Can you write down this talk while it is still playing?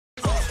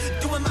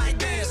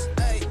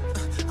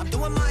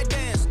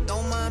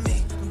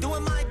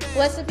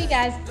What's up, you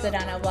guys? It's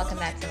Adanna. Welcome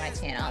back to my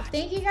channel.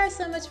 Thank you guys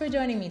so much for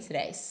joining me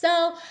today.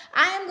 So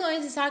I am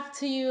going to talk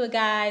to you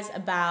guys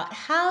about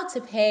how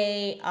to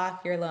pay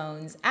off your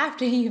loans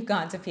after you've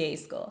gone to PA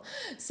school.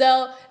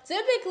 So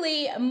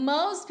typically,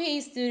 most PA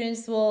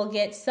students will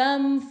get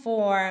some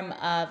form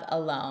of a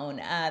loan.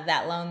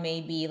 That loan may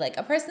be like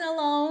a personal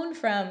loan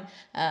from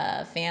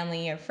a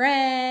family or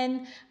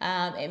friend.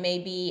 It may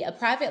be a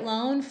private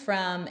loan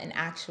from an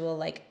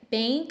actual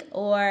bank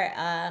or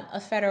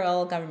a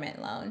federal government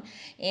loan.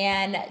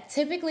 And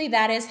typically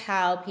that is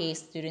how PA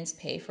students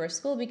pay for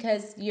school,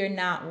 because you're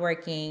not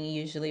working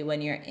usually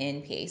when you're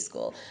in PA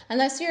school,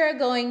 unless you're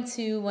going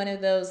to one of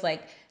those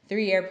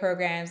 3-year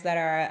programs that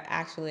are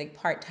actually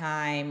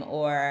part-time,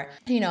 or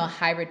a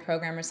hybrid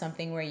program or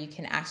something where you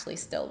can actually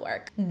still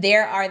work.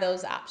 There are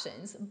those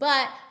options,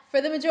 but for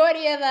the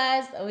majority of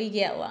us, we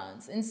get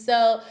loans. And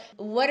so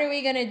what are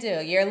we gonna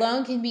do? Your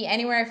loan can be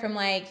anywhere from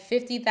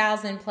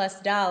 $50,000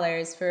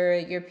 plus for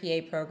your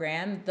PA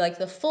program, like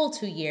the full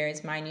 2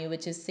 years, mind you,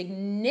 which is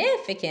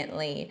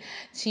significantly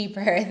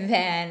cheaper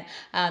than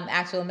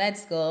actual med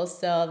school.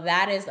 So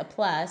that is a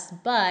plus,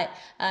 but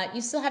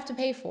you still have to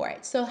pay for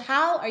it. So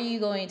how are you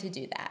going to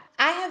do that?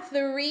 I have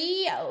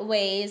 3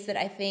 ways that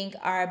I think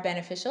are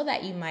beneficial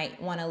that you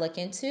might want to look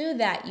into,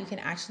 that you can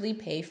actually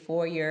pay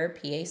for your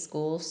PA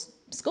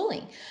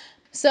schooling.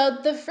 So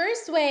the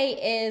first way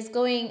is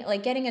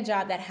getting a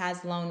job that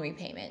has loan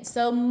repayment.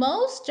 So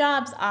most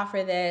jobs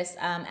offer this.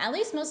 At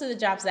least most of the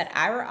jobs that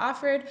I were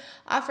offered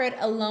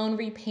a loan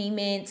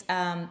repayment,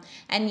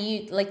 and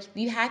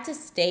you had to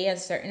stay a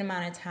certain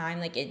amount of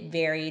time. It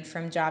varied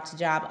from job to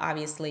job,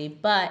 obviously,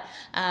 but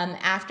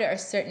after a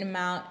certain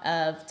amount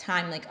of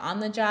time, on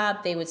the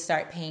job, they would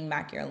start paying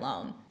back your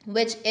loan,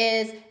 which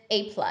is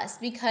a plus,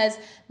 because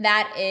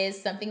that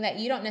is something that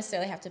you don't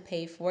necessarily have to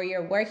pay for.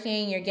 You're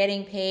working, you're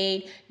getting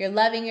paid, you're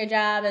loving your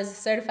job as a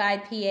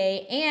certified PA,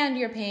 and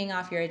you're paying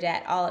off your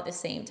debt all at the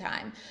same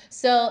time.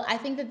 So I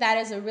think that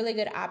is a really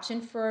good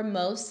option for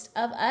most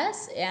of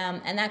us,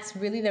 and that's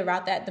really the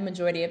route that the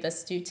majority of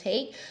us do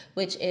take,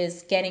 which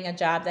is getting a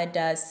job that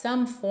does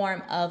some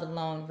form of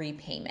loan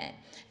repayment.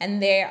 And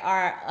there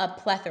are a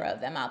plethora of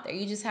them out there.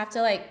 You just have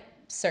to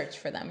search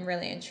for them,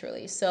 really and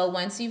truly. So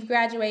once you've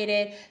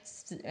graduated,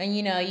 and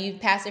you've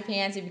passed your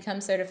PANs, you become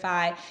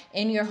certified,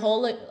 in your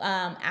whole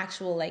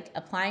actual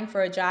applying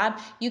for a job,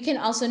 you can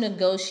also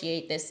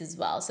negotiate this as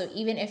well. So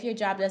even if your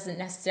job doesn't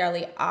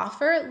necessarily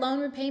offer loan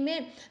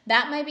repayment,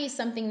 that might be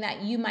something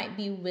that you might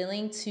be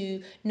willing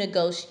to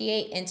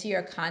negotiate into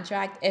your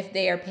contract if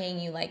they are paying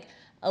you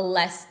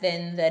less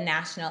than the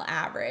national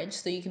average.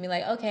 So you can be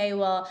like, okay,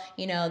 well,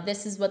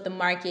 this is what the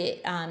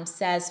market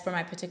says for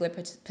my particular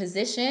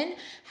position.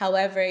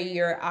 However,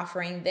 you're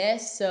offering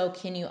this, so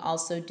can you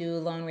also do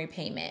loan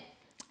repayment?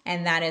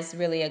 And that is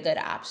really a good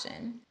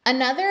option.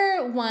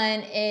 Another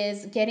one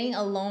is getting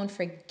a loan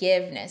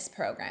forgiveness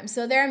program.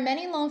 So there are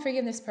many loan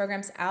forgiveness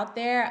programs out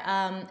there.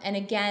 And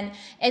again,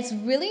 it's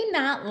really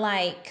not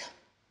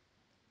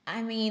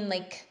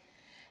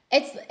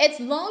it's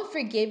loan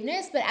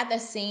forgiveness, but at the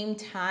same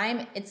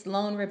time, it's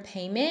loan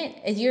repayment.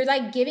 You're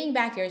giving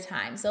back your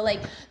time. So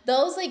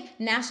those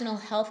National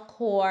Health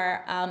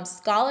Corps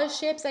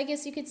scholarships, I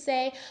guess you could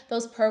say,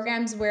 those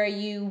programs where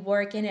you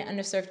work in an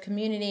underserved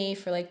community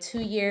for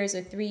 2 years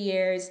or 3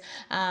 years,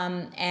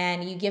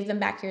 and you give them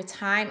back your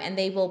time, and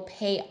they will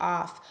pay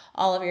off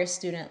all of your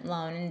student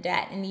loan and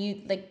debt. And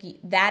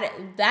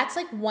that's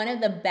one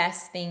of the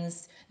best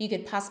things you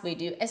could possibly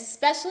do,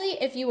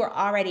 especially if you were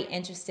already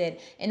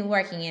interested in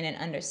working in an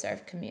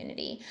underserved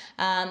community.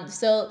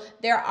 So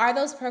there are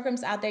those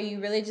programs out there. You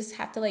really just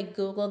have to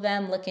Google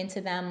them, look into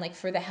them,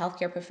 for the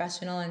healthcare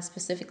professional, and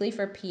specifically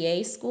for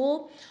PA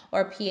school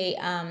or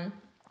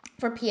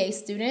for PA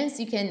students.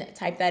 You can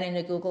type that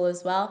into Google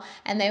as well,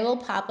 and they will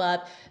pop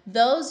up.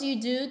 Those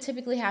you do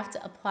typically have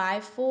to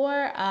apply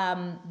for,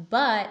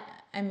 but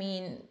I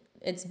mean,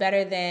 it's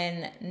better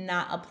than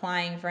not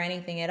applying for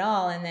anything at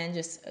all and then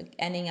just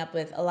ending up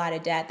with a lot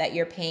of debt that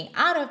you're paying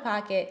out of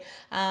pocket,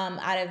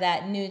 out of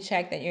that new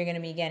check that you're going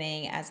to be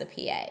getting as a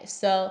PA.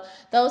 So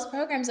those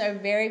programs are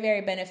very, very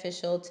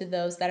beneficial to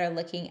those that are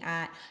looking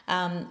at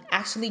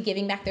actually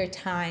giving back their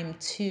time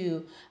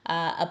to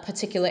a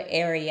particular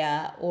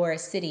area or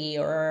city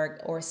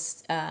or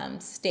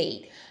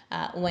state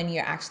when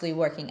you're actually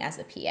working as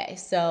a PA.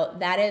 So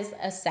that is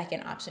a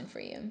second option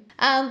for you.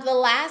 The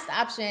last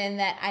option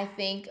that I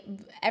think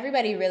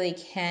everybody really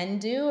can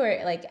do, or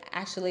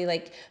actually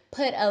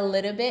put a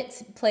little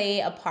bit,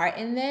 play a part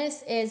in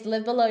this, is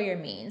live below your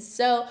means.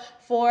 So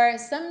for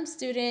some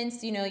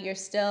students, you're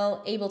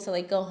still able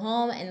to go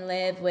home and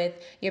live with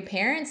your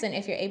parents. And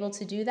if you're able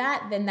to do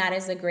that, then that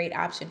is a great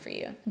option for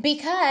you,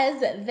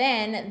 because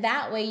then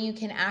that way you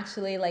can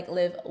actually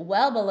live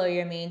well below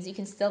your means. You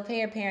can still pay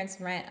your parents'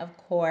 rent, of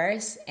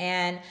course,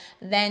 and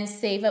then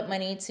save up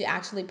money to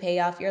actually pay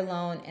off your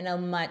loan in a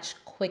much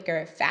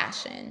quicker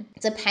fashion.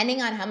 Depending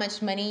on how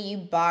much money you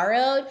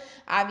borrowed,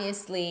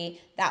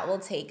 obviously that will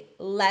take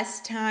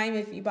less time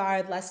if you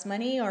borrowed less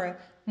money, or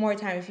more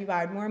time if you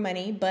borrowed more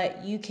money,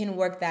 but you can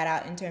work that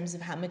out in terms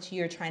of how much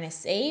you're trying to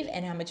save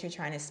and how much you're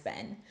trying to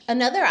spend.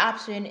 Another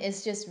option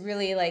is just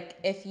really like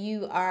if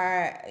you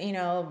are,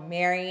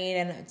 married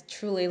and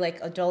truly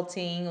like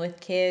adulting with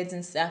kids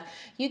and stuff,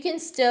 you can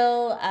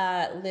still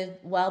live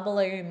well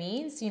below your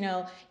means.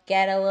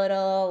 Get a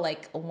little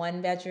like a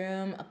 1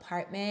 bedroom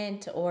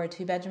apartment or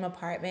 2 bedroom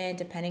apartment,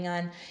 depending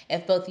on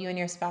if both you and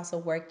your spouse are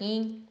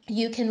working.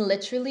 You can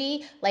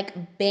literally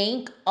like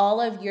bank all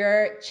of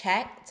your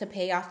check to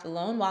pay off the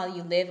loan while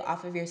you live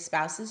off of your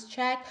spouse's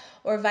check,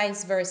 or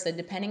vice versa.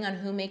 Depending on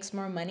who makes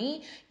more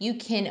money, you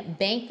can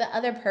bank the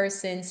other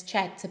person's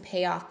check to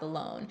pay off the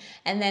loan.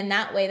 And then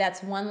that way,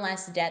 that's one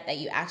less debt that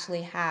you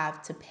actually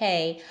have to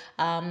pay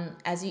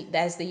as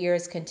the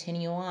years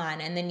continue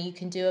on. And then you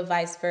can do a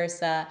vice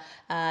versa,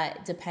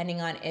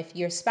 depending on if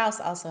your spouse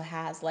also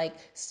has like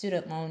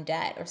student loan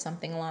debt or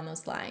something along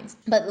those lines.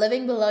 But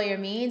living below your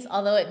means,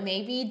 although it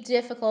may be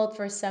difficult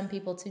for some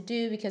people to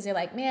do because they're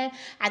like, man,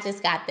 I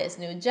just got this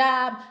new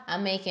job,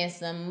 I'm making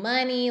some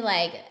money,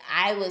 like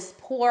I was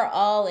poor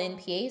all in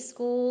PA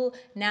school,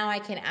 now I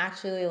can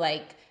actually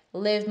like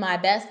live my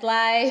best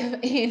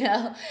life.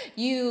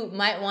 You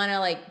might want to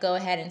like go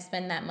ahead and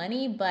spend that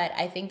money, but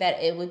I think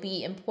that it would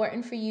be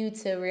important for you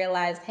to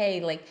realize,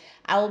 hey, like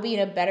I will be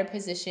in a better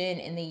position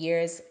in the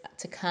years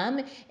to come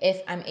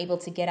if I'm able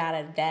to get out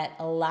of debt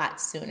a lot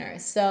sooner.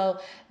 So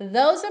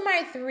those are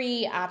my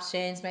 3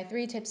 options, my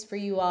 3 tips for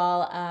you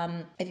all.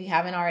 If you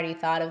haven't already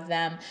thought of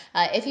them,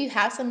 if you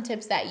have some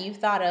tips that you've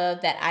thought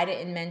of that I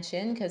didn't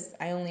mention, because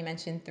I only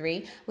mentioned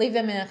 3, leave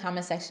them in the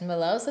comment section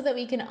below so that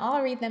we can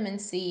all read them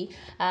and see.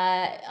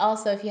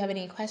 Also, if you have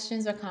any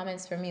questions or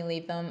comments for me,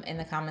 leave them in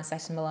the comment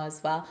section below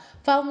as well.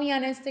 Follow me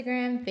on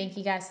Instagram. Thank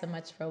you guys so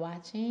much for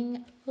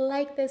watching.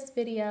 Like this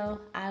video.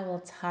 I will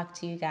talk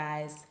to you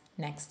guys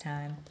next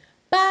time.